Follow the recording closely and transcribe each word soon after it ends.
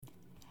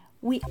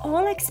We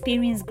all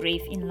experience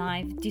grief in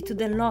life due to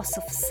the loss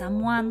of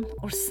someone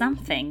or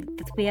something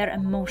that we are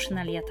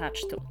emotionally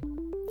attached to.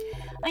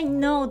 I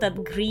know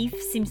that grief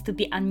seems to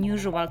be an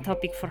unusual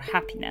topic for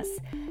happiness,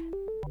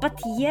 but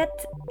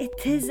yet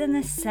it is an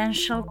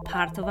essential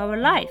part of our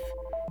life.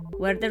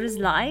 Where there is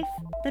life,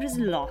 there is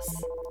loss,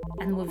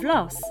 and with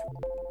loss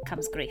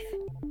comes grief.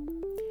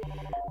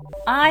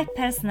 I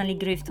personally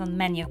grieved on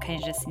many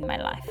occasions in my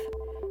life.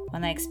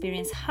 When I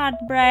experienced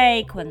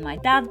heartbreak, when my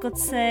dad got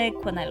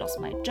sick, when I lost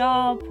my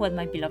job, when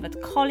my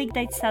beloved colleague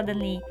died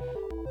suddenly,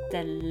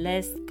 the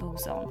list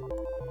goes on.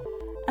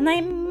 And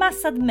I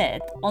must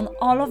admit, on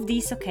all of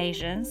these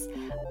occasions,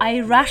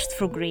 I rushed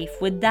through grief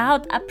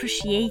without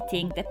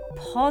appreciating the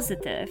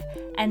positive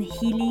and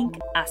healing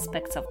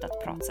aspects of that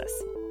process.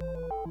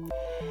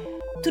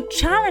 To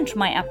challenge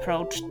my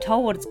approach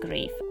towards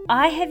grief,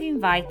 I have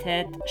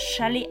invited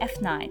Shelley F,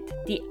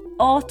 the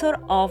author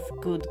of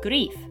Good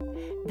Grief,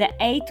 the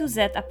A to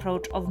Z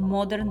approach of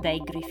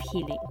modern-day grief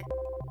healing.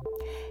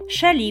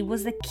 Shelley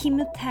was a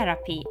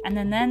chemotherapy and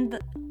an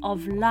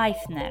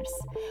end-of-life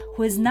nurse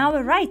who is now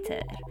a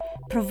writer,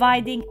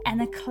 providing an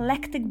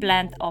eclectic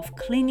blend of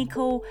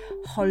clinical,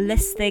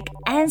 holistic,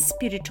 and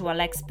spiritual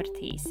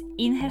expertise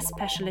in her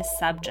specialist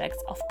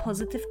subjects of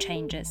positive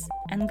changes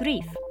and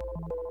grief.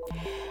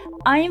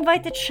 I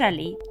invited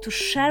Shelley to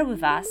share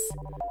with us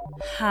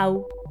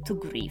how to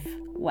grieve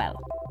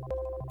well.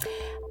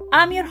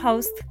 I'm your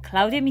host,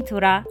 Claudia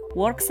Mitura,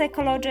 work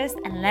psychologist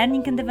and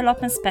learning and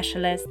development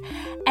specialist,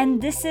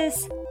 and this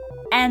is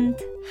End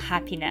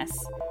Happiness,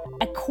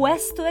 a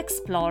quest to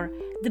explore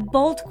the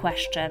bold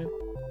question,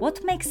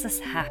 what makes us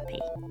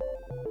happy?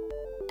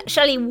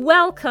 Shelley,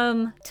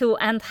 welcome to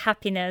End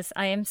Happiness.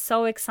 I am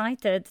so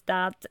excited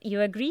that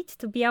you agreed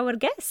to be our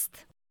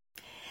guest.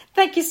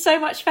 Thank you so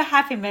much for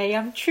having me.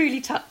 I'm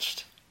truly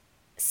touched.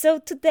 So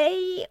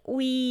today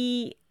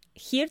we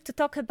here to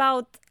talk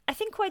about, I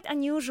think, quite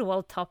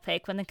unusual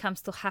topic when it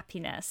comes to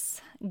happiness,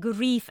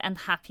 grief and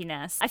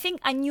happiness. I think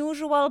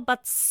unusual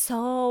but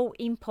so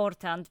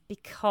important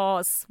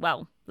because,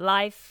 well,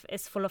 life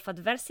is full of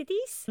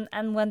adversities.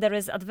 And when there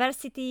is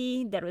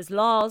adversity, there is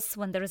loss.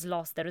 When there is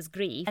loss, there is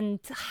grief. And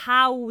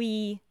how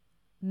we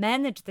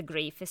manage the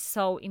grief is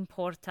so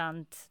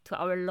important to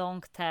our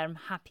long-term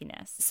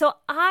happiness. So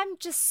I'm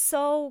just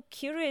so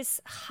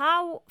curious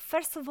how,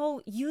 first of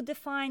all, you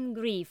define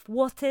grief.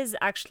 What is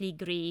actually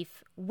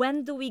grief?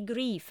 When do we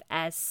grieve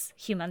as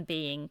human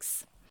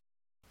beings?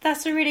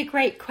 That's a really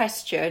great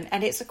question,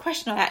 and it's a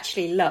question I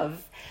actually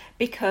love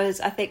because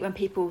I think when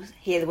people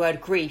hear the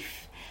word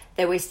grief,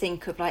 they always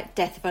think of like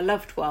death of a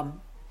loved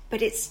one,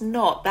 but it's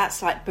not.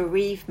 That's like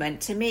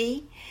bereavement. To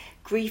me,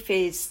 grief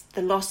is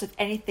the loss of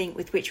anything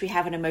with which we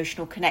have an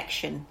emotional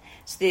connection.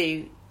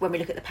 So when we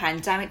look at the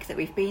pandemic that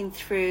we've been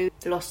through,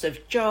 the loss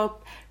of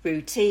job,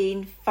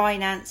 routine,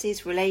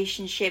 finances,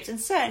 relationships, and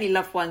certainly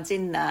loved ones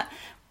in that,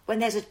 when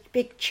there's a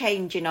big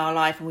change in our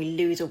life and we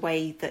lose a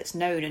way that's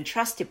known and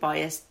trusted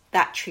by us,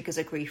 that triggers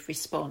a grief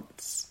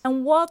response.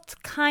 And what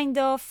kind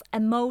of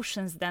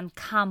emotions then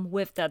come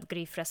with that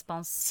grief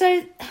response?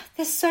 So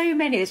there's so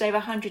many. There's over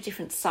 100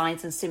 different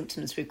signs and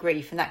symptoms with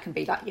grief, and that can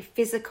be like your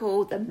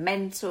physical, the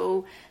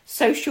mental,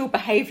 social,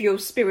 behavioural,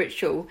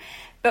 spiritual.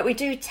 But we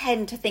do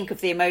tend to think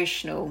of the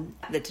emotional,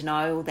 the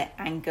denial, the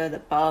anger, the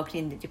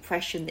bargaining, the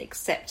depression, the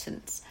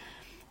acceptance.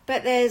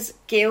 But there's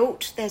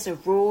guilt, there's a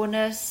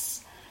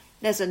rawness,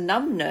 there's a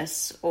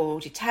numbness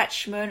or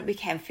detachment. We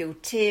can feel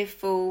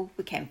tearful.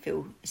 We can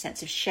feel a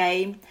sense of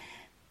shame.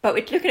 But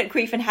we're looking at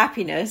grief and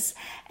happiness,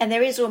 and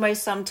there is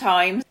almost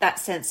sometimes that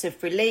sense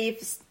of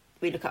relief.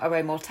 We look at our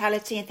own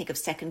mortality and think of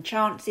second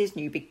chances,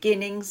 new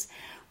beginnings.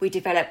 We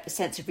develop a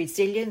sense of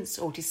resilience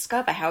or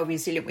discover how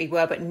resilient we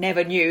were but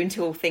never knew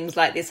until things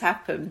like this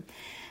happen.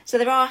 So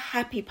there are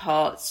happy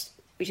parts,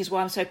 which is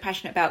why I'm so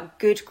passionate about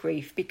good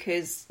grief,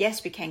 because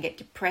yes, we can get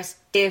depressed,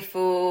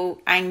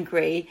 fearful,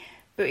 angry,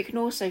 but we can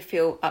also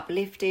feel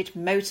uplifted,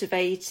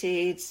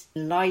 motivated,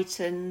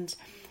 enlightened,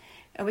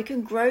 and we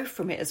can grow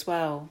from it as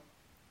well.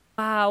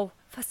 Wow,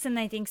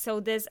 fascinating. So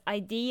this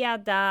idea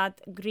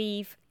that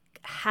grief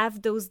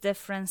have those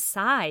different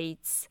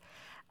sides,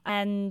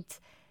 and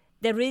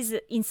there is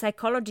in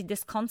psychology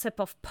this concept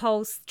of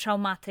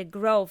post-traumatic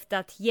growth,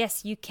 that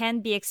yes, you can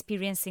be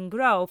experiencing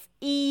growth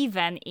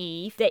even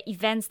if the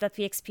events that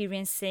we're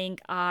experiencing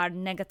are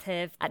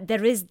negative.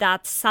 There is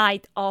that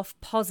side of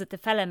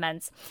positive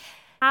elements.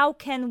 How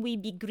can we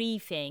be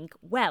grieving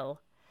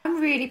well?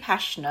 I'm really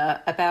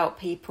passionate about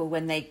people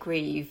when they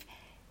grieve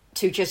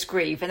to just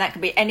grieve, and that can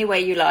be any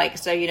way you like.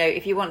 So,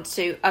 if you want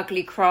to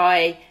ugly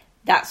cry,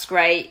 that's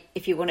great.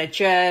 If you want to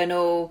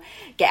journal,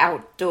 get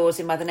outdoors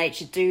in Mother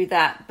Nature, do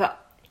that. But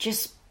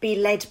just be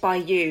led by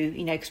you,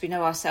 because we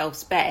know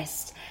ourselves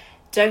best.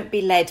 Don't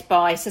be led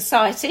by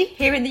society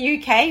here in the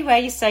UK, where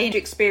you say you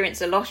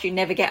experience a loss, you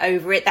never get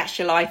over it, that's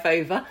your life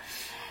over.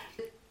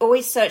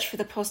 Always search for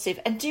the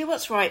positive and do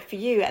what's right for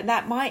you. And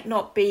that might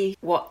not be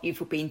what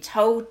you've been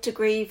told to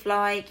grieve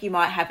like. You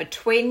might have a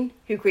twin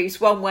who grieves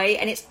one way,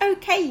 and it's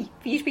okay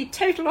for you to be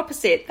total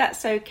opposite.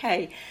 That's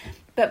okay.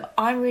 But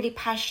I'm really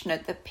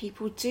passionate that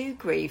people do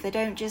grieve. They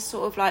don't just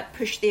sort of like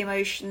push the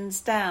emotions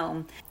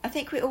down. I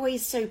think we're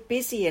always so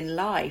busy in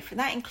life, and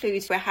that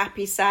includes we're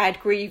happy, sad,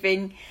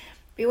 grieving.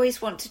 We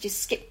always want to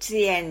just skip to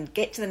the end,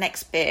 get to the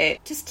next bit.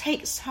 It just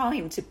takes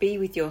time to be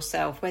with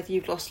yourself, whether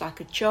you've lost like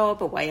a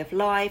job, a way of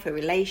life, a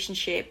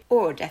relationship,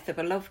 or a death of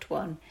a loved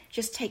one.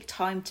 Just take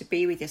time to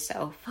be with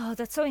yourself. Oh,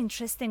 that's so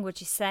interesting what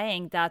you're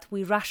saying, that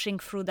we're rushing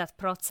through that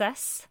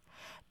process,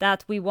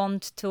 that we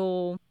want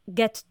to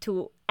get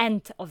to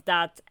end of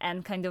that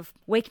and kind of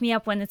wake me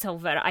up when it's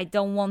over. I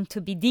don't want to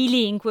be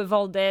dealing with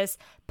all this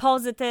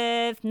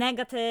positive,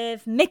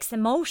 negative, mixed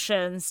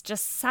emotions,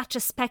 just such a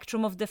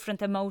spectrum of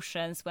different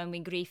emotions when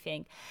we're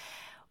grieving.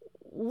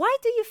 Why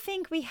do you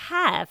think we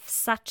have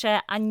such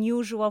an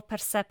unusual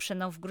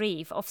perception of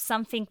grief, of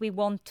something we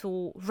want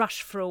to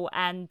rush through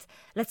and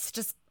let's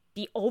just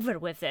be over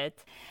with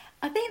it?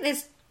 I think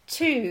there's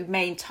two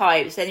main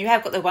types, and you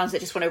have got the ones that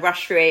just want to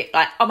rush through it,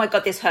 like, oh my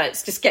god, this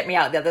hurts, just get me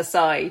out the other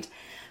side.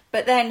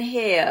 But then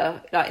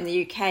here, like in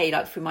the UK,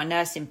 like through my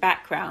nursing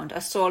background, I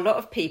saw a lot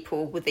of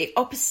people with the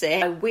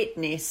opposite. I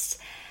witnessed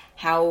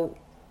how,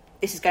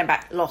 this is going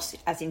back, loss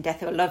as in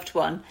death of a loved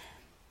one,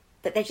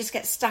 that they just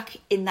get stuck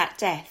in that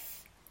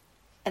death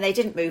and they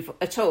didn't move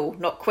at all,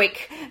 not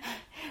quick,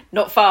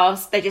 not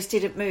fast, they just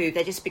didn't move.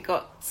 They just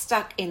got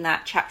stuck in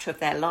that chapter of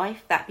their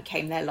life. That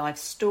became their life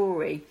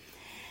story.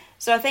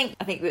 So I think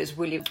it was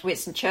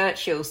Winston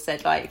Churchill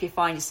said, like, if you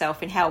find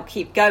yourself in hell,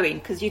 keep going,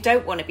 because you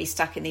don't want to be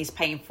stuck in these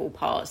painful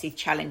parts, these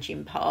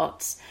challenging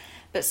parts.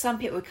 But some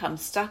people become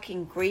stuck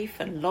in grief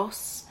and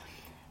loss,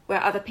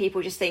 where other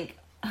people just think,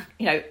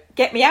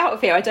 get me out of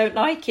here, I don't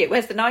like it,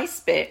 where's the nice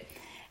bit?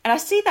 And I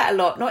see that a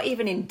lot, not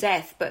even in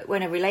death, but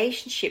when a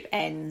relationship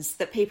ends,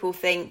 that people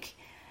think,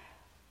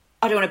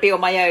 I don't want to be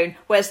on my own,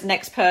 where's the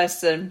next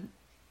person?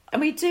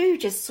 And we do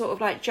just sort of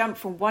like jump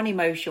from one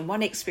emotion,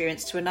 one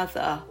experience to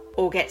another,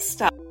 or get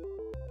stuck.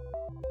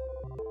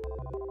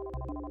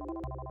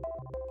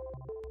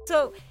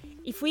 So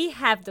if we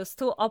have those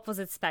two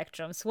opposite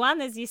spectrums, one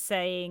is you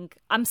saying,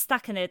 I'm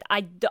stuck in it,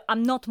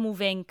 I'm not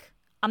moving,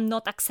 I'm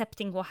not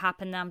accepting what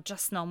happened, I'm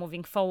just not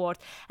moving forward.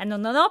 And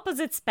on an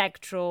opposite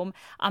spectrum,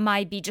 I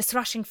might be just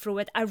rushing through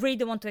it, I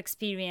really want to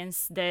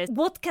experience this.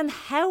 What can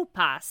help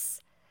us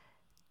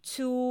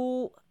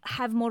to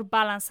have more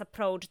balanced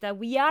approach, that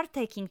we are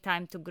taking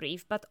time to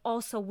grieve, but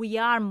also we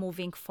are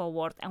moving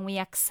forward and we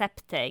are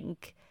accepting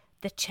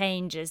the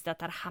changes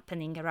that are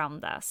happening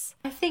around us?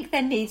 I think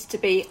there needs to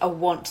be a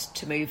want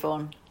to move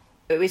on.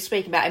 We were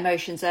speaking about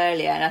emotions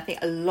earlier, and I think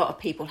a lot of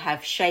people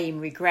have shame,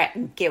 regret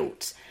and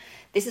guilt.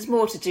 This is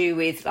more to do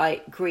with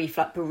like grief,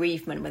 like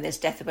bereavement, when there's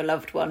death of a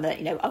loved one,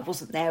 that, I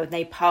wasn't there when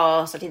they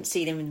passed, I didn't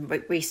see them in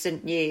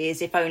recent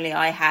years, if only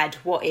I had,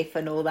 what if,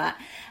 and all that.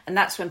 And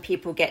that's when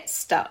people get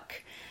stuck.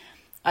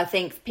 I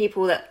think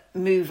people that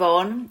move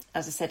on,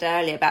 as I said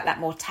earlier, about that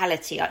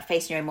mortality, like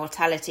facing your own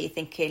mortality,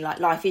 thinking like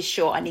life is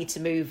short, I need to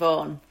move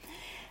on.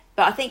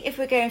 But I think if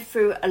we're going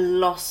through a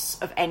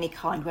loss of any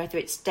kind, whether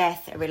it's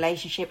death, a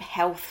relationship,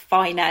 health,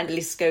 finance, the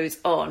list goes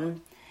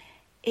on,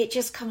 it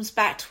just comes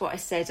back to what I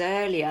said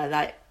earlier,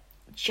 like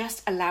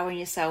just allowing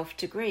yourself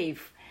to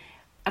grieve.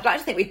 I'd like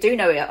to think we do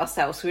know it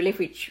ourselves. We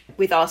live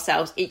with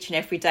ourselves each and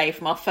every day,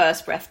 from our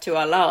first breath to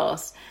our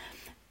last.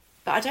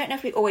 But I don't know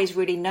if we always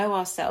really know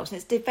ourselves. And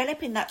it's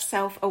developing that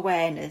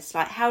self-awareness.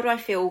 Like, how do I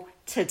feel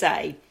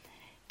today?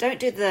 Don't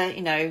do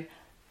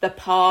the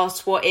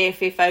past, what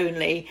if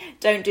only.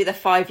 Don't do the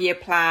 5-year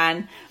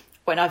plan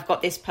when I've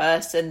got this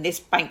person, this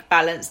bank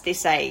balance,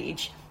 this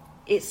age.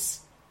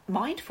 It's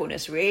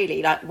mindfulness,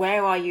 really. Like,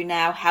 where are you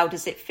now? How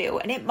does it feel?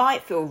 And it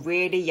might feel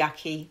really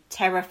yucky,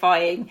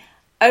 terrifying,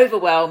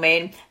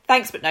 overwhelming,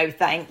 thanks but no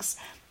thanks.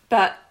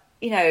 But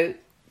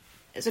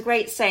it's a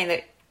great saying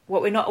that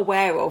what we're not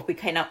aware of we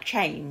cannot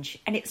change,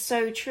 and it's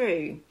so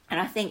true. And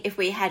I think if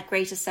we had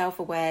greater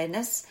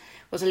self-awareness,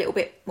 was a little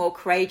bit more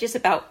courageous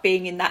about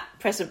being in that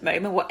present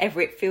moment,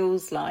 whatever it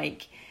feels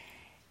like,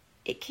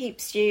 it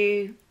keeps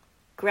you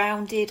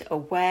grounded,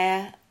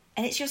 aware.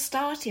 And it's your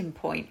starting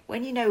point.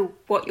 When you know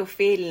what you're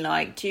feeling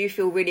like, do you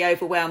feel really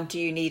overwhelmed? Do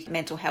you need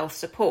mental health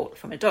support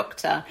from a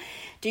doctor?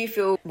 Do you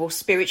feel more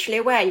spiritually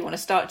aware? You want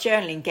to start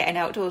journaling, getting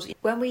outdoors?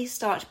 When we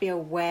start to be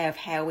aware of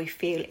how we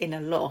feel in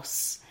a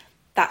loss,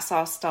 that's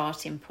our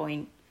starting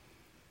point.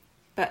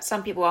 But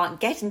some people aren't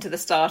getting to the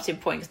starting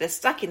point because they're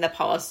stuck in the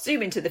past,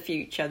 zoom into the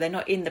future. They're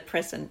not in the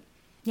present.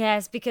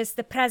 Yes, because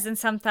the present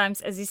sometimes,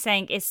 as you're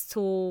saying, is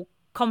too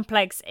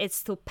complex,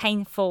 it's too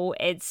painful,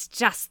 it's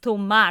just too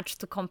much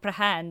to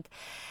comprehend.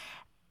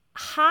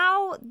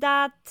 How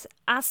that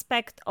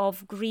aspect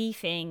of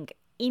grieving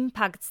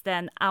impacts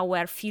then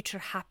our future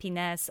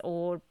happiness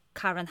or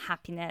current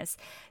happiness?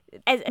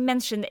 As I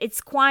mentioned, it's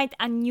quite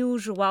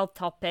unusual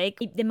topic.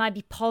 There might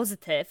be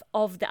positive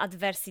of the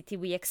adversity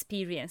we're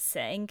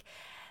experiencing,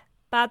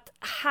 but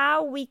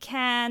how we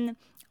can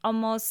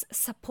almost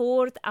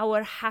support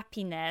our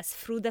happiness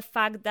through the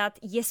fact that,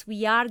 yes,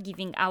 we are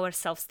giving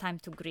ourselves time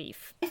to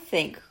grieve. I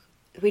think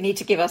we need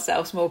to give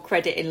ourselves more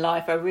credit in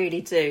life. I really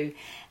do.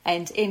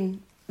 And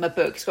in my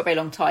book, it's got a very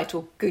long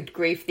title, Good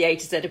Grief, the A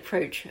to Z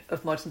Approach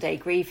of Modern Day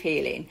Grief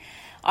Healing,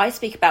 I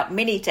speak about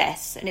mini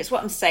deaths. And it's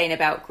what I'm saying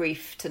about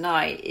grief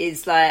tonight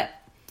is like,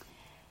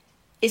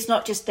 it's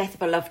not just death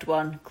of a loved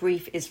one.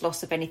 Grief is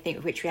loss of anything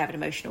with which we have an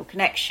emotional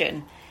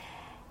connection.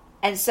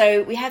 And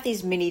so we have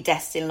these mini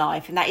deaths in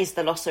life, and that is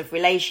the loss of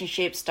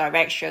relationships,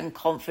 direction,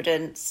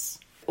 confidence,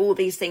 all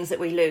these things that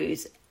we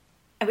lose.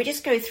 And we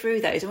just go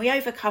through those and we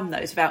overcome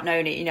those without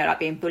knowing it, like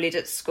being bullied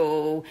at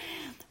school,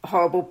 a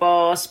horrible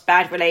boss,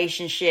 bad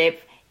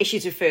relationship,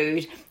 issues with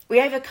food.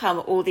 We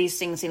overcome all these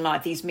things in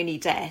life, these mini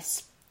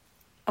deaths.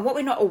 And what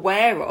we're not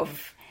aware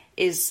of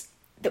is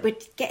that we're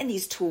getting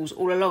these tools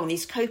all along,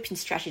 these coping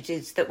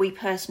strategies that we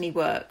personally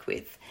work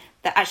with,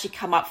 that actually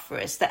come up for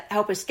us, that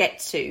help us get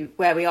to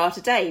where we are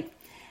today.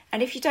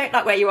 And if you don't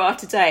like where you are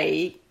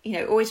today,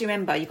 always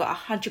remember you've got a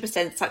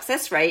 100%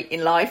 success rate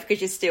in life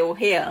because you're still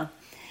here.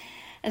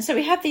 And so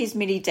we have these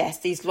mini deaths,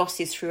 these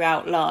losses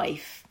throughout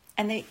life,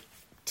 and they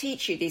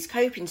teach you these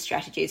coping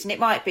strategies. And it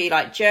might be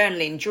like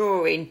journaling,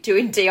 drawing,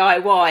 doing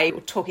DIY,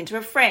 or talking to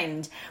a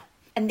friend.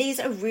 And these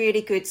are really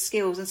good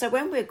skills. And so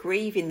when we're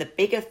grieving the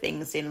bigger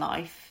things in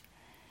life,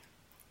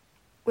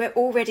 we're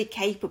already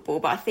capable,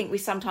 but I think we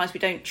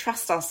don't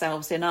trust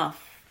ourselves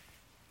enough.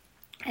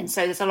 And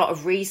so there's a lot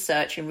of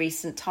research in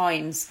recent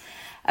times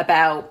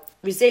about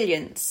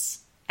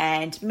resilience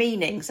and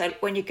meaning. So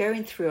when you're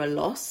going through a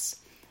loss,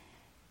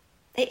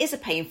 it is a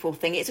painful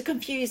thing, it's a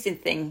confusing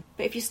thing.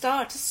 But if you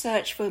start to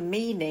search for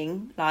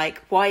meaning,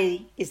 like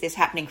why is this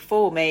happening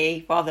for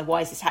me, rather than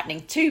why is this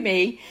happening to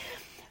me,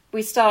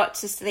 we start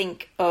to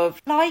think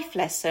of life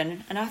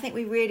lesson. And I think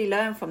we really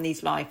learn from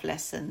these life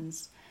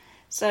lessons.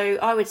 So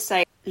I would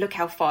say, look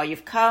how far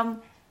you've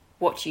come.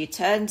 What do you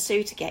turn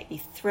to get you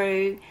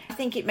through? I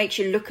think it makes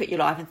you look at your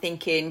life and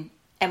thinking,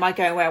 am I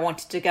going where I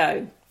wanted to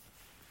go?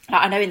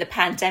 I know in the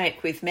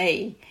pandemic with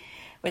me,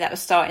 when that was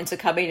starting to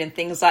come in and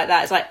things like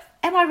that, it's like,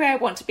 am I where I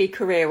want to be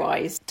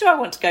career-wise? Do I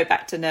want to go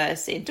back to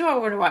nursing? Do I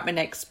want to write my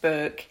next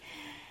book?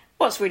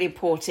 What's really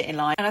important in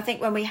life? And I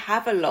think when we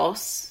have a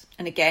loss,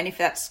 and again, if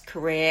that's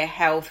career,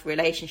 health,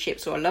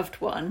 relationships, or a loved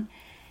one,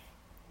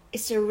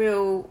 it's a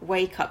real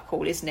wake-up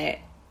call, isn't it?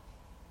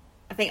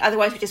 I think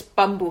otherwise we just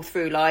bumble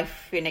through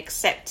life and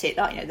accept it,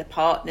 like, the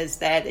partner's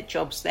there, the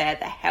job's there,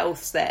 the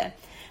health's there.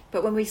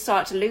 But when we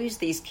start to lose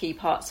these key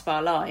parts of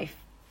our life,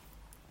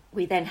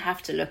 we then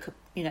have to look,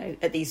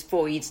 at these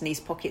voids and these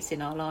pockets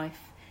in our life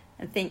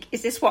and think,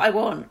 is this what I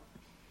want?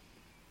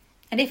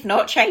 And if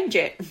not, change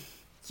it.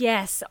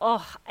 Yes.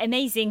 Oh,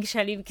 amazing,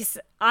 Shelley, because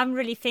I'm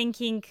really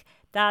thinking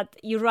that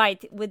you're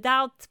right.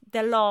 Without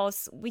the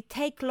loss, we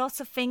take lots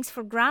of things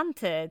for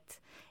granted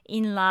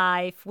in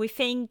life. We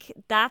think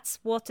that's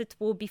what it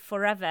will be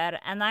forever.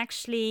 And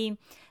actually,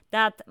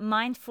 that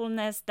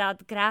mindfulness,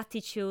 that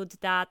gratitude,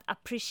 that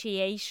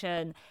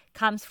appreciation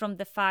comes from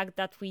the fact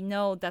that we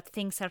know that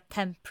things are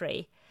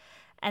temporary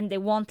and they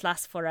won't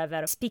last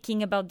forever.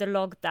 Speaking about the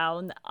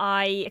lockdown,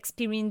 I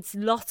experienced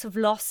lots of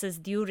losses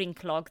during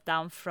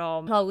lockdown,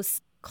 from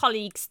close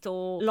colleagues to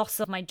loss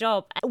of my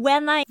job.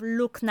 When I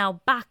look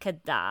now back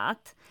at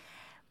that,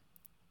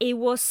 it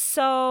was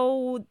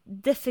so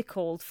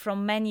difficult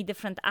from many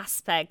different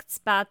aspects,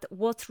 but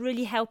what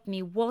really helped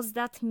me was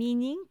that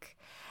meaning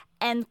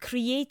and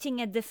creating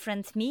a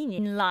different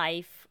meaning in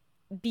life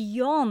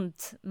beyond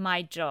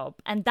my job.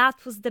 And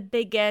that was the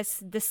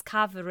biggest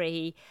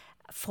discovery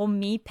for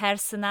me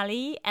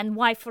personally, and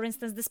why, for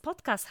instance, this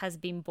podcast has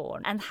been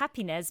born, and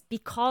happiness,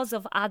 because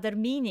of other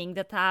meaning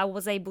that I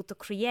was able to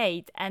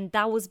create, and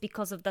that was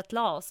because of that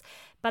loss.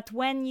 But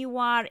when you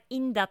are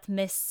in that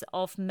mist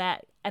of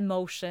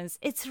emotions,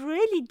 it's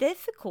really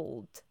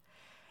difficult.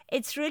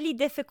 It's really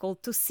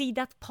difficult to see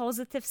that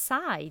positive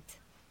side.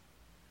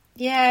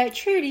 Yeah, it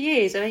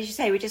truly is. And as you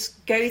say, we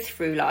just go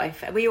through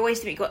life, and we always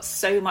think we've got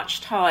so much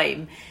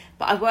time.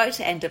 But I worked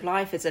at end of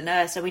life as a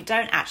nurse, and we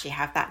don't actually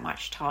have that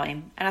much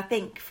time. And I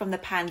think from the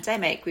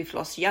pandemic, we've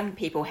lost young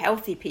people,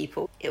 healthy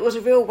people. It was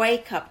a real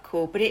wake-up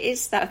call. But it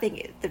is that, I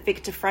think, the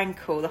Viktor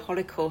Frankl, the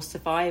Holocaust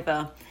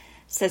survivor,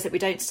 says that we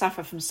don't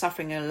suffer from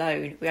suffering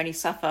alone. We only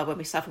suffer when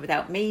we suffer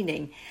without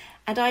meaning.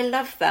 And I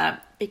love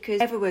that, because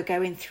whatever we're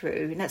going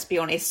through, and let's be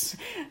honest,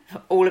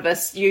 all of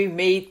us, you,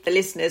 me, the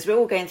listeners, we're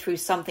all going through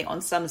something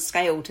on some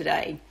scale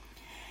today.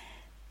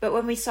 But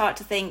when we start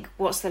to think,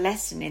 what's the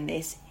lesson in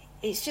this?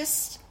 It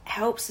just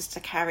helps us to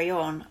carry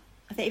on.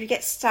 I think if you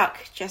get stuck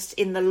just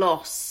in the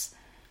loss,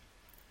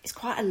 it's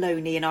quite a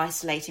lonely and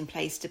isolating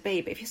place to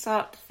be. But if you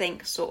start to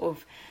think sort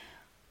of,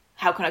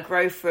 how can I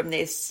grow from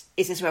this?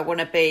 Is this where I want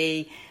to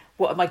be?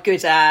 What am I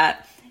good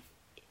at?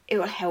 It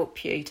will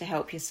help you to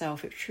help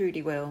yourself. It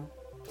truly will.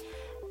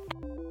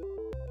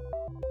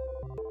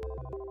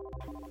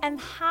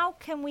 And how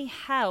can we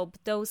help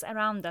those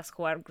around us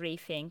who are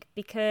grieving?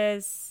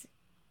 Because,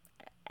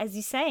 as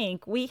you're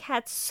saying, we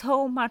had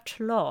so much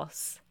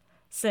loss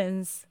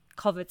since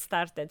COVID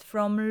started,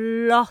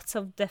 from lots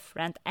of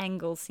different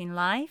angles in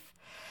life.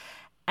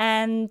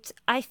 And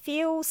I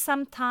feel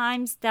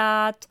sometimes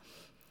that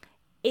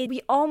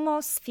we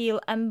almost feel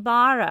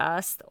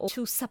embarrassed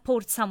to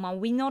support someone.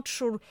 We're not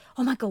sure,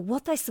 oh my God,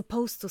 what am I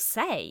supposed to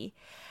say?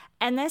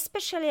 And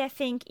especially I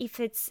think if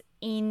it's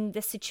in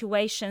the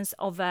situations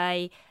of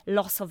a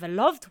loss of a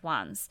loved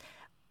ones,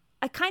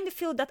 I kind of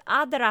feel that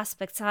other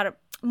aspects are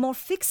more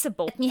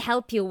fixable. Let me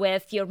help you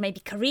with your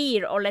maybe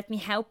career, or let me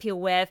help you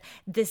with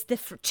this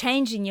different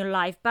change in your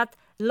life. But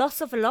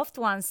loss of a loved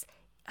ones,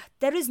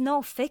 there is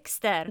no fix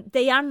there.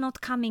 They are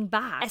not coming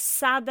back. As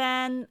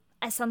sudden,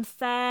 as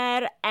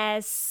unfair,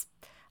 as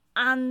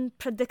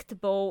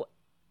unpredictable,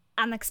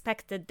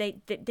 unexpected,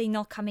 they're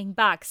not coming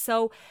back.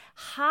 So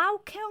how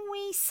can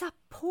we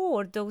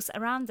support those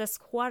around us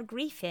who are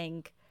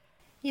grieving?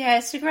 Yeah,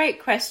 it's a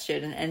great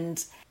question.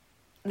 And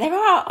there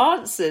are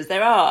answers,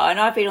 and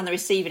I've been on the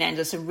receiving end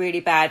of some really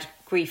bad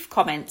grief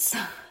comments.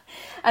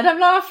 And I'm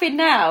laughing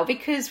now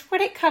because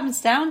when it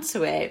comes down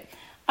to it,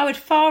 I would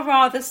far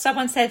rather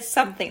someone said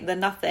something than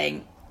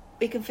nothing.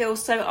 We can feel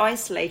so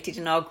isolated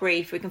in our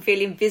grief. We can feel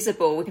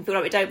invisible. We can feel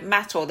like we don't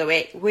matter, or that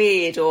we're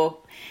weird, or,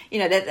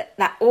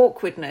 that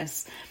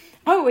awkwardness.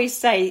 I always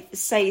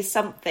say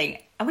something.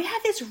 And we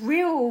have this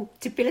real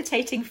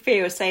debilitating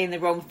fear of saying the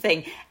wrong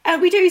thing.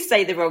 And we do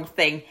say the wrong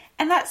thing.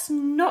 And that's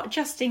not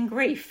just in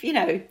grief.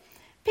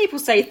 People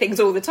say things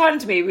all the time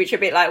to me, which are a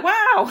bit like,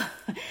 wow.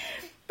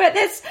 But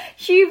there's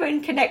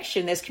human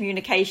connection. There's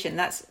communication.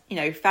 That's,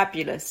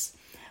 fabulous.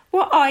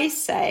 What I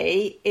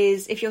say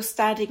is, if you're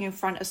standing in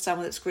front of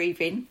someone that's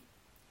grieving,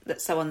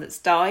 that's someone that's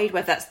died,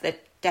 whether that's the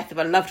death of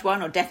a loved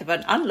one or death of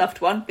an unloved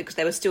one, because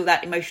there was still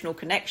that emotional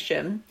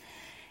connection,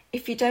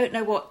 if you don't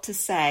know what to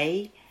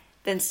say,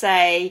 then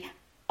say,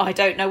 I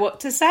don't know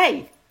what to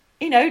say.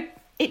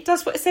 It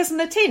does what it says on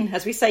the tin,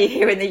 as we say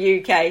here in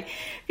the UK.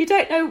 If you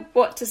don't know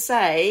what to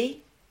say,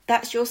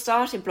 that's your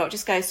starting block.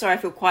 Just go, sorry, I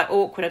feel quite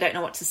awkward. I don't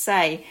know what to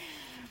say.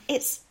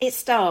 It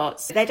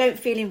starts. They don't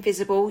feel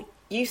invisible.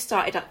 You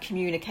started up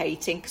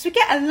communicating, because we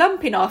get a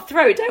lump in our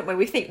throat, don't we?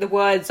 We think the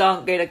words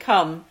aren't going to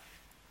come.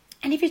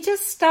 And if you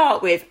just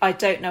start with, I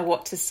don't know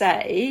what to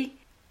say,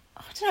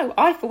 I don't know,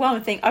 I for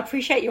one think, I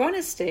appreciate your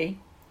honesty.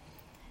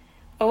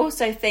 I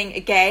also think,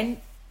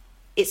 again,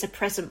 it's a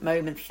present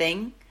moment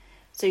thing.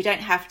 So you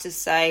don't have to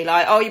say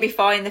like, oh, you'll be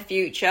fine in the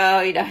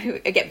future,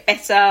 it'll get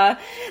better,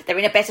 they're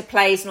in a better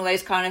place and all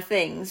those kind of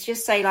things.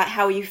 Just say like,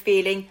 how are you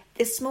feeling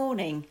this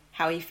morning?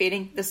 How are you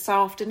feeling this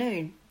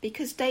afternoon?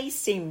 Because days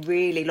seem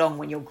really long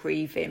when you're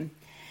grieving.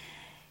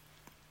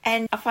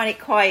 And I find it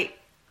quite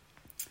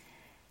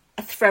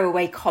a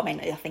throwaway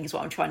comment, I think is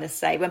what I'm trying to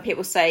say. When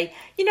people say,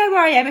 you know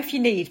where I am if you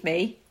need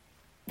me,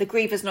 the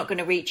griever's not going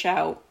to reach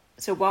out.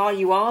 So while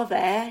you are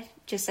there,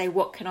 just say,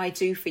 what can I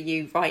do for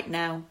you right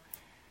now?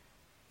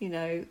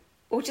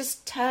 Or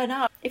just turn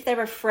up. If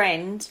they're a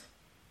friend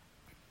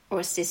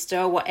or a sister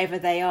or whatever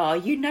they are,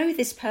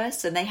 this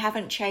person, they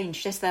haven't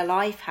changed, just their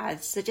life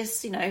has. So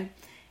just,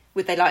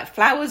 would they like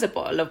flowers, a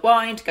bottle of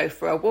wine, to go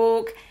for a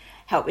walk,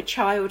 help with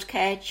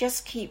childcare?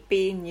 Just keep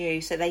being you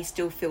so they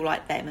still feel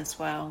like them as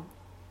well.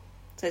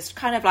 So it's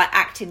kind of like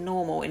acting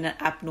normal in an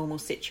abnormal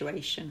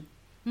situation.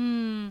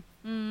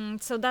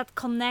 So that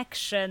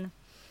connection,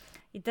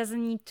 it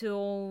doesn't need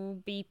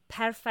to be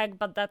perfect,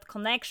 but that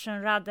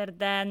connection, rather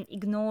than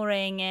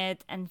ignoring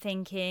it and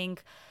thinking,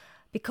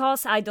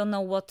 because I don't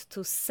know what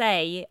to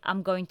say,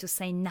 I'm going to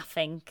say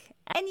nothing.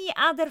 Any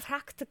other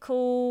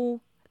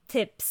practical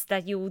tips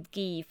that you would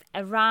give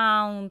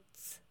around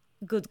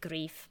good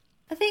grief?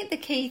 I think the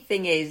key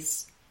thing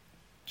is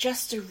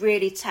just to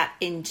really tap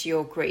into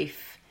your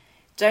grief.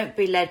 Don't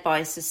be led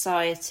by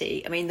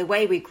society. I mean, the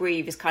way we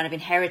grieve is kind of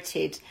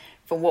inherited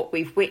from what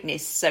we've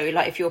witnessed. So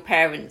like if your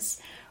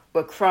parents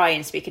were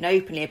crying, speaking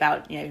openly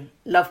about,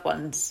 loved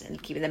ones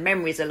and keeping their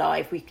memories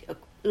alive, we are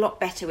a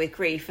lot better with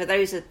grief. For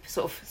those that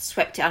sort of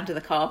swept it under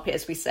the carpet,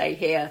 as we say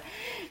here,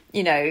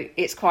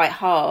 it's quite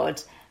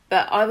hard.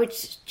 But I would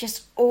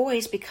just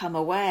always become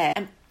aware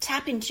and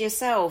tap into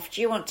yourself.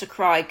 Do you want to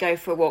cry? Go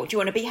for a walk. Do you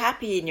want to be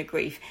happy in your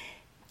grief?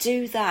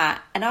 Do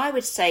that. And I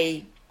would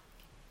say,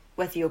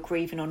 whether you're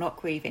grieving or not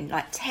grieving,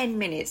 like 10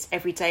 minutes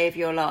every day of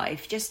your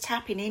life, just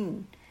tapping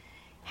in.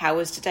 How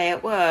was today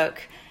at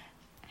work?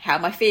 How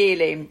am I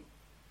feeling?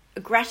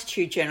 A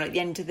gratitude journal at the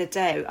end of the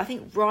day. I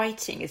think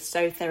writing is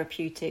so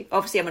therapeutic.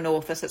 Obviously, I'm an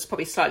author, so it's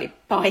probably slightly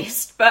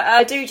biased. But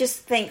I do just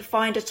think,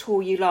 find a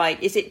tool you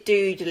like. Is it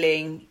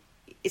doodling?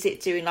 Is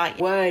it doing like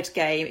word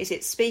game? Is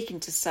it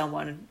speaking to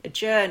someone? A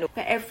journal?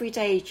 But every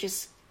day,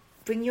 just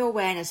bring your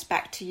awareness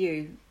back to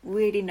you.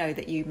 Really know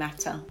that you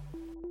matter.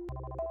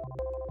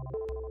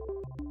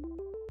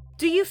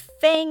 Do you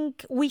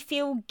think we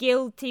feel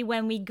guilty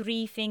when we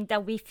grieving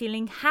that we're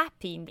feeling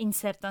happy in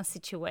certain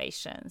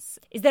situations?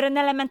 Is there an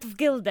element of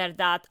guilt there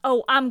that,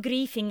 oh, I'm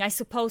grieving, I'm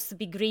supposed to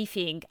be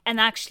grieving, and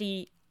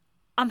actually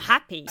I'm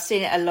happy? I've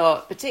seen it a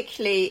lot,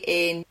 particularly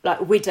in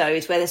like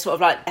widows, where they're sort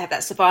of like, they have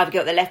that survivor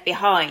guilt they're left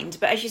behind.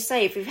 But as you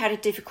say, if you've had a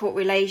difficult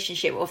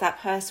relationship, or if that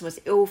person was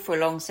ill for a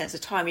long sense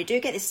of time, you do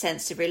get this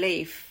sense of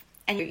relief.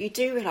 And you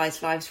do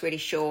realise life's really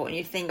short, and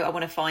you think, I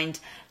want to find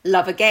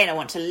love again, I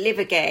want to live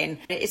again.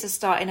 It is a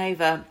starting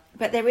over.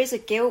 But there is a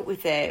guilt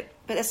with it.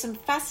 But there's some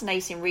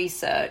fascinating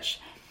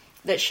research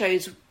that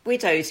shows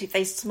widows, if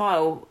they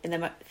smile in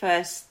the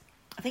first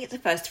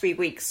 3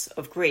 weeks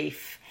of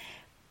grief,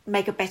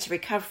 make a better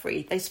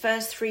recovery. Those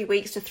first 3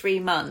 weeks to 3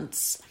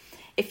 months,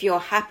 if you're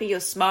happy, you're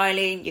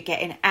smiling, you're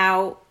getting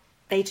out,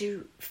 they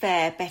do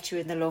fare better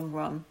in the long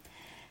run.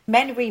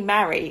 Men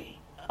remarry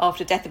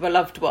after death of a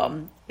loved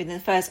one within the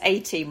first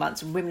 18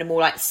 months, and women are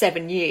more like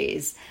 7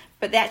 years.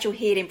 But the actual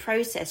healing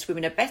process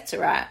women are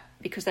better at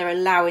because they're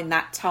allowing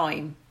that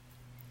time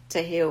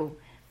to heal.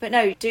 But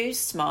no, do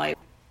smile.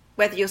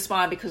 Whether you're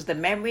smiling because of the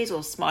memories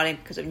or smiling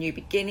because of new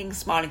beginnings,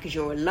 smiling because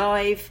you're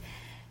alive,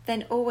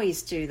 then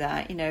always do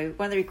that. You know,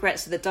 one of the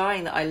regrets of the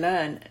dying that I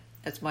learned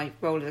as my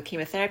role as a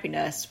chemotherapy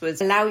nurse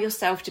was allow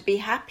yourself to be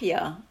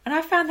happier. And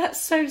I found that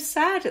so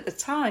sad at the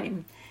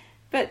time.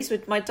 But these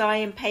were my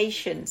dying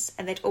patients,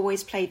 and they'd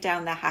always played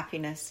down their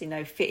happiness, you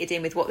know, fitted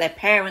in with what their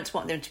parents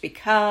want them to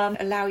become.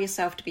 Allow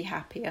yourself to be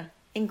happier.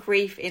 In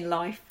grief, in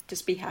life,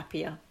 just be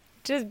happier.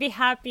 Just be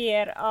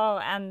happier. Oh,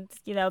 and,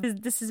 you know,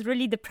 this is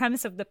really the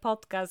premise of the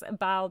podcast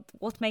about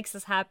what makes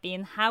us happy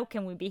and how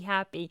can we be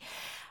happy.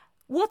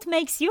 What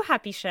makes you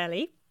happy,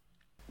 Shelley?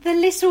 The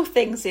little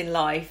things in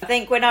life. I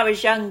think when I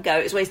was younger,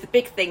 it was always the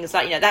big things,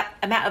 like, you know, that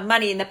amount of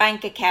money in the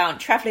bank account,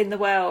 travelling the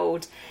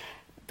world.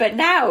 But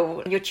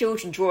now your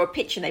children draw a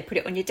picture and they put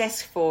it on your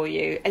desk for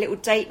you. A little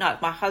date night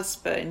with my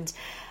husband.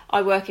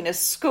 I work in a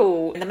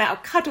school, and the amount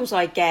of cuddles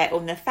I get, or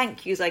the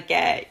thank yous I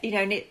get, you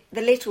know, and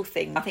the little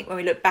things. I think when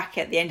we look back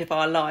at the end of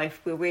our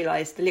life, we'll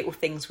realise the little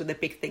things were the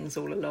big things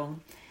all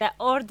along. The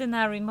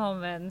ordinary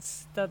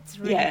moments that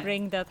really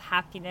bring that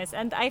happiness.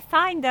 And I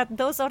find that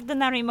those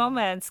ordinary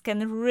moments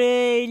can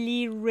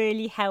really,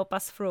 really help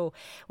us through.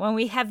 When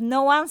we have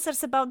no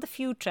answers about the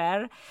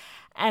future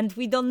and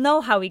we don't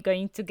know how we're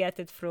going to get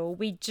it through,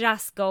 we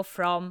just go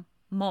from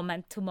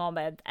moment to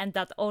moment, and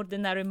that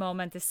ordinary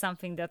moment is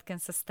something that can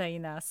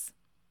sustain us.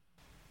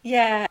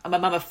 Yeah, I'm a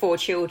mum of 4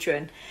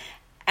 children,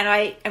 and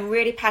I am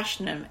really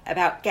passionate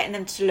about getting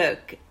them to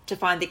look to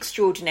find the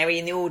extraordinary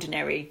in the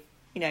ordinary.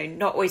 You know,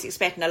 not always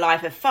expecting a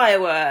life of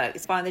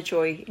fireworks. Find the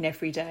joy in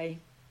every day.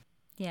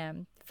 Yeah,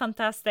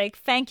 fantastic.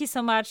 Thank you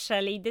so much,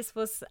 Shelley. This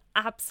was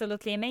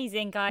absolutely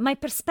amazing. My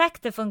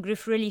perspective on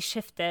grief really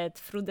shifted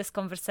through this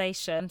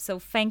conversation. So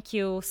thank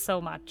you so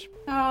much.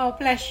 Oh,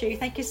 bless you.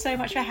 Thank you so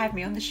much for having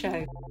me on the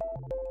show.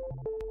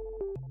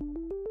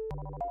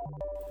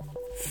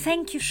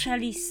 Thank you,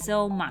 Shelley,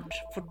 so much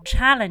for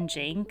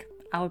challenging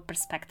our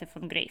perspective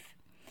on grief.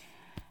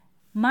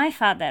 My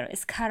father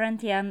is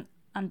currently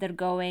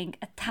undergoing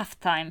a tough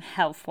time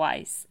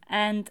health-wise,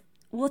 and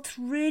what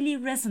really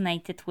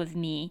resonated with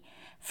me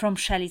from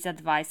Shelley's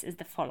advice is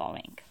the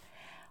following.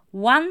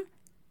 1,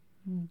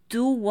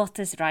 do what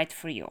is right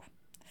for you.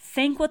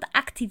 Think what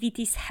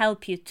activities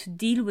help you to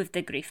deal with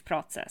the grief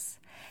process.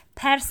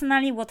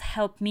 Personally, what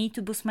helped me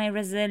to boost my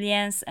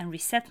resilience and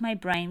reset my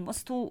brain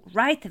was to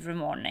write every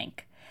morning.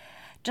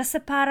 Just a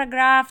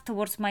paragraph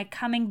towards my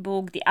coming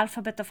book, The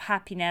Alphabet of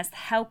Happiness,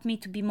 helped me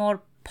to be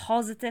more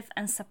positive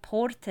and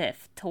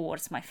supportive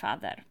towards my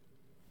father.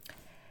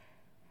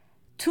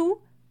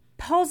 2,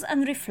 pause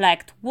and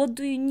reflect. What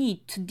do you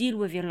need to deal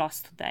with your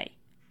loss today?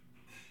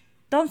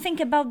 Don't think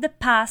about the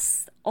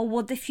past or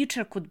what the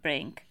future could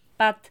bring,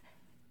 but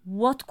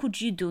what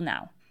could you do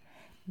now?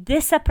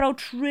 This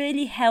approach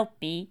really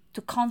helped me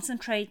to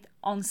concentrate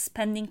on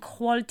spending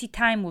quality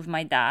time with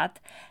my dad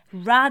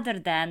rather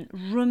than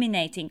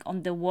ruminating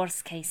on the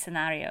worst case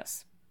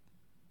scenarios.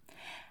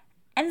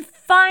 And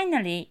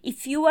finally,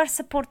 if you are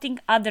supporting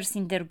others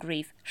in their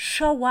grief,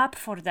 show up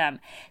for them,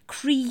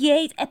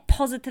 create a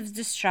positive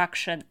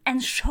distraction,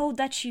 and show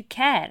that you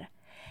care.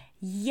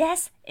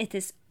 Yes, it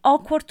is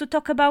awkward to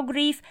talk about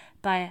grief,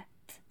 but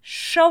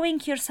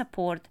showing your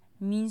support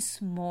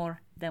means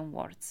more than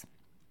words.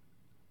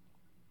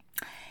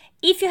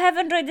 If you have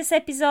enjoyed this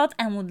episode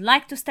and would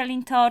like to stay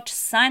in touch,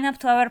 sign up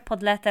to our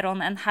podletter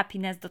on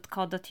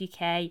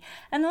unhappiness.co.uk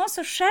and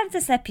also share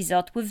this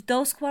episode with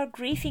those who are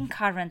grieving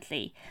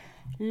currently.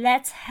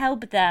 Let's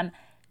help them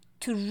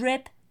to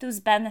reap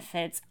those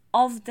benefits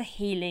of the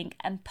healing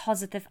and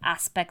positive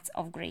aspects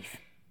of grief.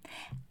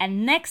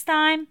 And next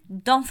time,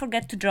 don't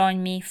forget to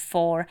join me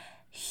for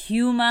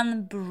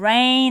Human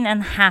Brain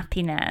and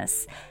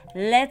Happiness.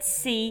 Let's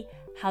see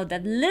how the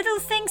little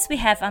things we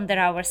have under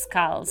our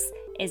skulls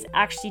is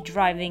actually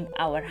driving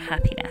our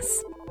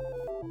happiness.